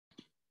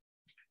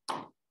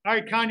All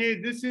right,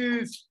 Kanye, this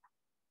is,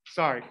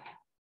 sorry,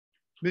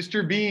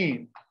 Mr.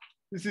 Bean.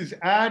 This is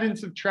add and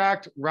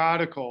subtract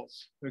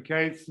radicals,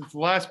 okay? This is the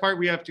last part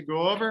we have to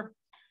go over.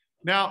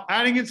 Now,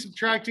 adding and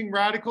subtracting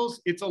radicals,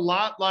 it's a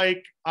lot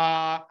like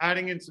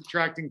adding and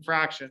subtracting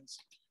fractions.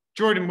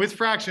 Jordan, with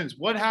fractions,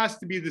 what has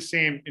to be the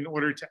same in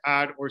order to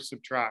add or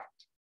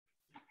subtract?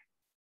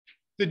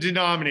 The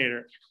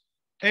denominator.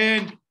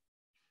 And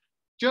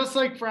just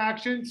like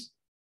fractions,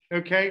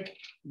 okay,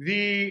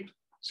 the,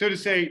 so to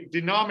say,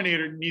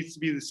 denominator needs to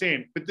be the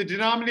same. But the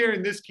denominator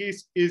in this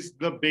case is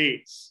the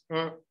base.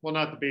 Well,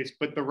 not the base,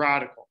 but the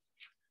radical.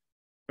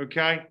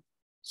 Okay?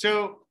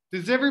 So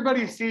does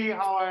everybody see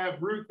how I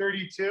have root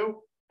 32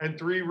 and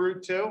 3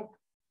 root 2?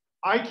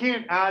 I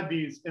can't add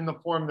these in the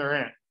form they're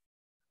in.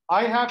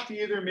 I have to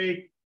either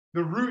make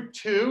the root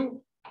 2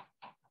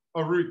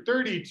 a root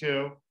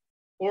 32,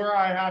 or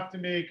I have to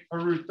make a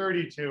root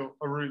 32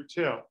 a root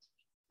 2.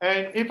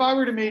 And if I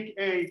were to make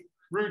a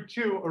root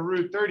 2 a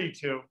root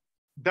 32,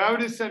 that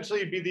would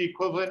essentially be the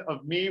equivalent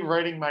of me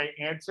writing my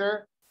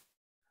answer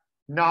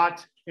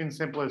not in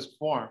simplest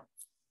form.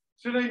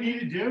 So what I need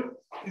to do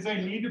is I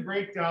need to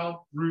break down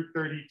root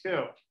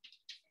 32.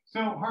 So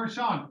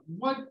Harshan,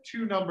 what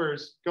two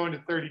numbers go into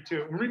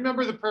 32? And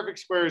remember the perfect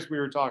squares we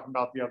were talking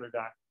about the other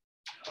day.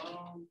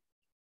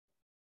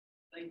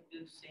 Like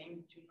the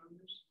same two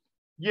numbers?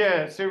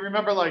 Yeah, so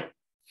remember like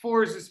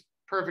 4 is this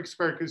perfect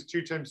square because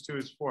 2 times 2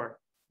 is 4.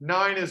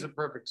 9 is a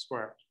perfect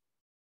square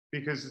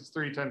because it's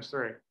 3 times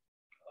 3.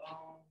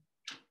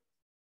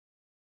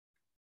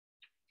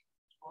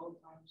 12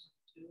 times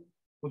 2.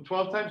 Well,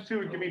 12 times 2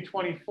 would give me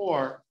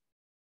 24.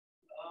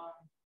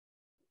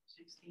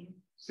 16.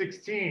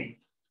 16.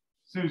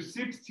 So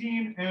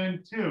 16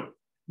 and 2.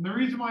 And the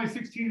reason why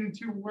 16 and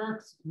 2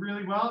 works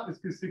really well is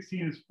because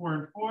 16 is 4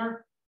 and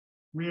 4.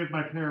 We have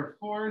my pair of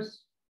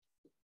 4s.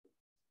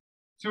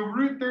 So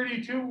root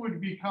 32 would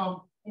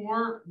become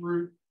 4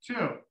 root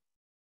 2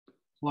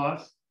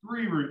 plus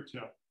 3 root 2.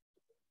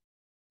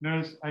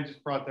 Notice I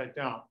just brought that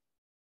down.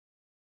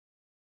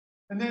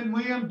 And then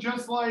Liam,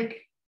 just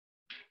like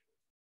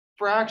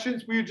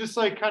fractions, we would just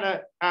like kind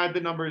of add the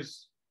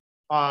numbers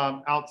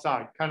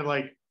outside, kind of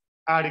like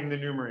adding the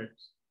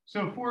numerators.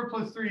 So 4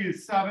 plus 3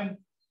 is 7.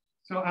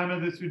 So Emma,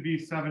 this would be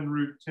 7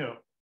 root 2.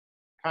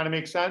 Kind of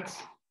makes sense?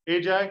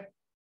 AJ?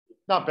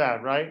 Not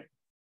bad, right?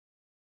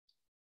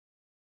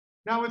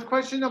 Now with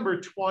question number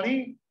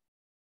 20,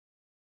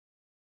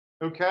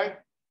 okay,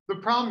 the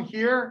problem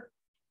here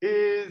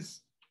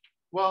is,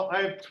 well,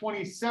 I have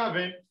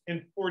 27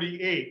 and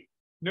 48.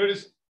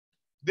 Notice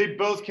they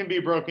both can be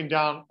broken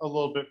down a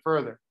little bit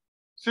further.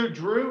 So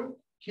Drew,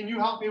 can you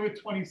help me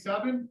with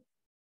 27?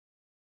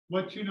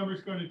 What two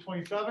numbers go into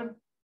 27?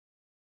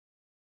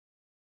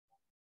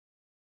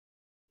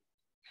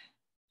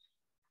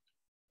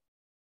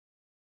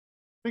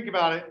 Think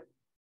about it.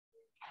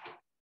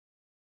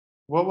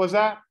 What was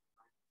that?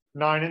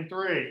 9 and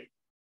 3.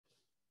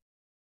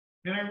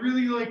 And I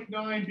really like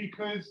 9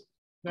 because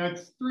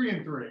that's 3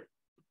 and 3.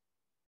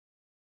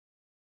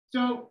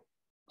 So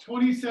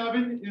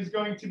 27 is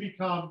going to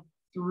become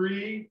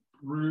 3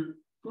 root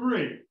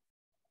 3.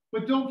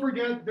 But don't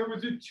forget, there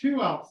was a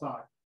 2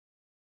 outside.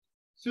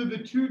 So the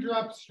 2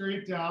 drops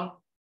straight down,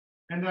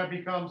 and that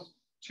becomes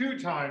 2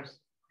 times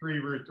 3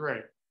 root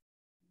 3.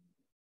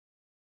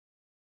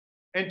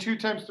 And 2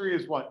 times 3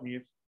 is what,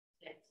 Neve?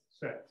 6.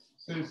 6.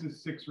 So this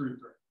is 6 root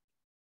 3.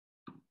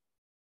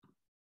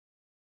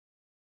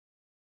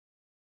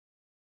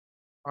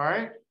 All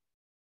right.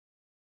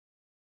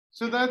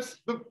 So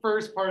that's the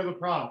first part of the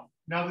problem.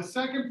 Now the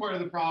second part of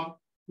the problem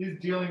is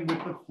dealing with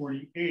the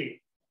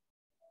 48.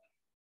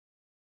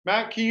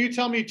 Matt, can you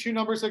tell me two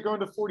numbers that go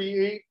into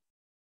 48?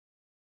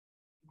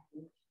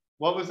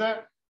 What was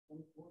that?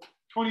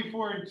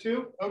 24 and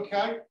 2.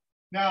 Okay.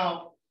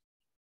 Now,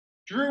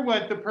 Drew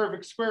went the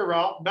perfect square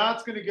route.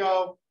 Matt's going to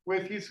go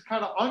with, he's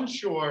kind of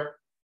unsure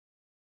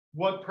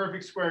what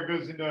perfect square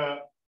goes into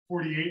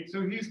 48.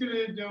 So he's going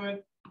to do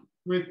it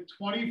with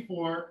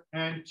 24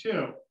 and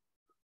 2.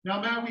 Now,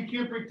 Matt, we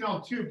can't break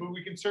down 2, but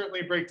we can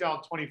certainly break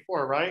down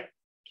 24, right?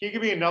 Can you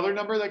give me another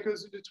number that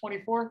goes into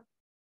 24?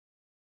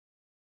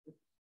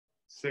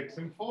 6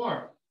 and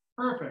 4.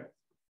 Perfect.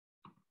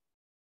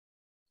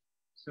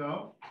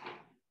 So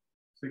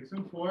 6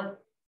 and 4.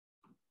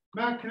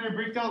 Matt, can I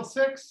break down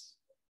 6?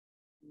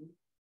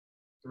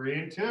 3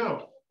 and 2.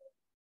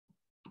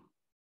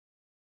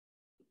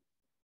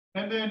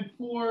 And then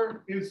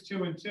 4 is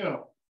 2 and 2.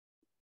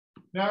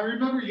 Now, I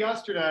remember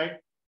yesterday,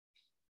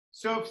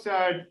 Soph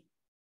said,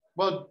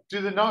 well,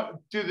 do the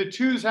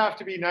 2's have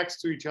to be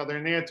next to each other?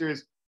 And the answer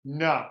is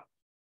no.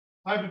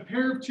 I have a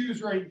pair of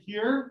 2's right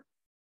here,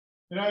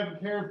 and I have a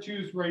pair of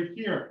 2's right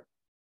here.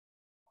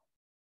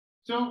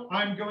 So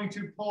I'm going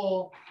to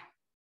pull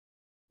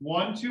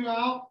 1 2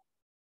 out,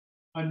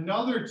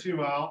 another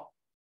 2 out,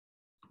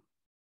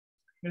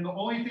 and the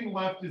only thing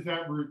left is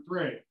that root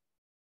 3.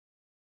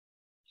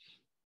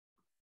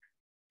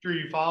 Drew,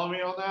 you follow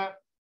me on that?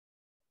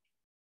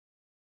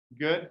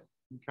 Good?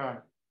 Okay.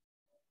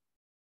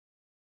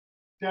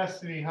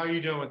 Destiny, how are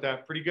you doing with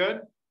that? Pretty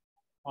good?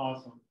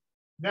 Awesome.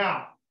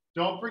 Now,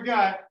 don't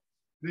forget,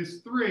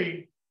 this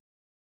 3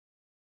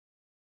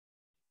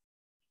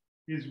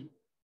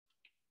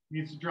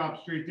 needs to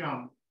drop straight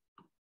down.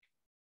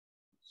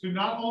 So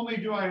not only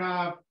do I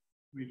have,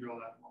 let me draw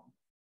that one.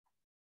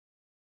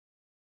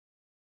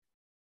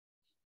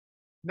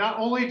 Not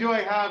only do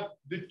I have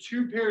the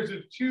 2 pairs of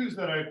 2s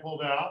that I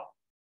pulled out,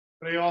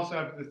 but I also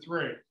have the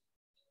 3.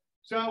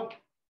 So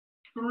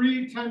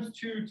 3 times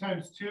 2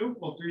 times 2,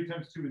 well, 3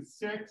 times 2 is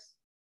 6,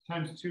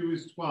 times 2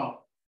 is 12.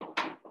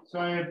 So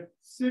I have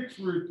 6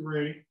 root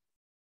 3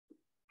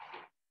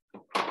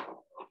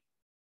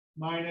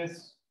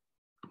 minus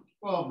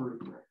 12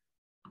 root 3.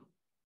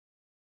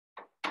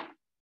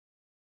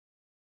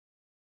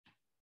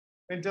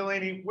 And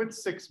Delaney,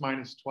 what's 6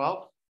 minus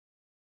 12?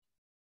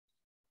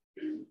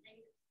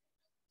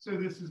 So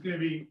this is going to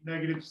be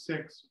negative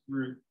 6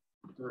 root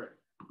 3.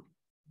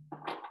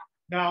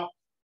 Now,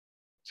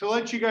 to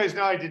let you guys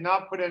know, I did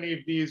not put any of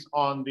these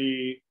on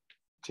the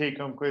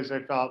take-home quiz.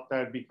 I felt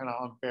that'd be kind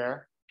of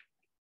unfair.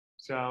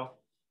 So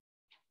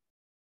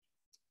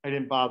I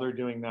didn't bother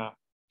doing that.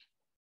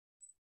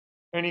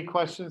 Any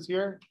questions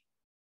here?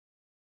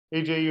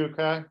 AJ, you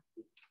okay?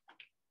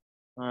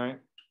 All right.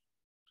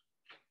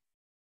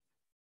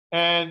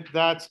 And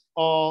that's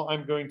all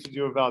I'm going to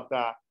do about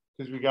that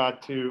because we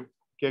got to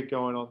get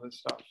going on this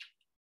stuff.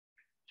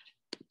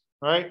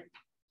 All right.